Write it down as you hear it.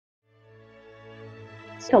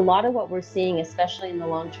A lot of what we're seeing, especially in the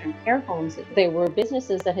long-term care homes, they were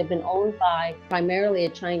businesses that had been owned by primarily a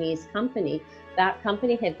Chinese company. That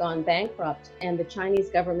company had gone bankrupt, and the Chinese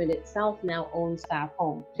government itself now owns that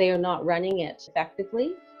home. They are not running it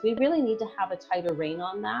effectively. We really need to have a tighter rein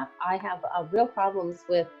on that. I have real problems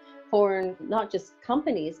with foreign, not just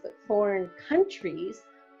companies, but foreign countries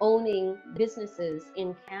owning businesses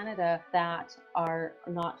in Canada that are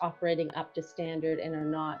not operating up to standard and are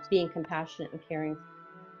not being compassionate and caring.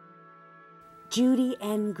 Judy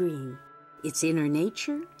N. Green. It's in her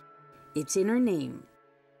nature, it's in her name.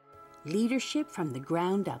 Leadership from the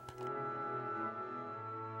ground up.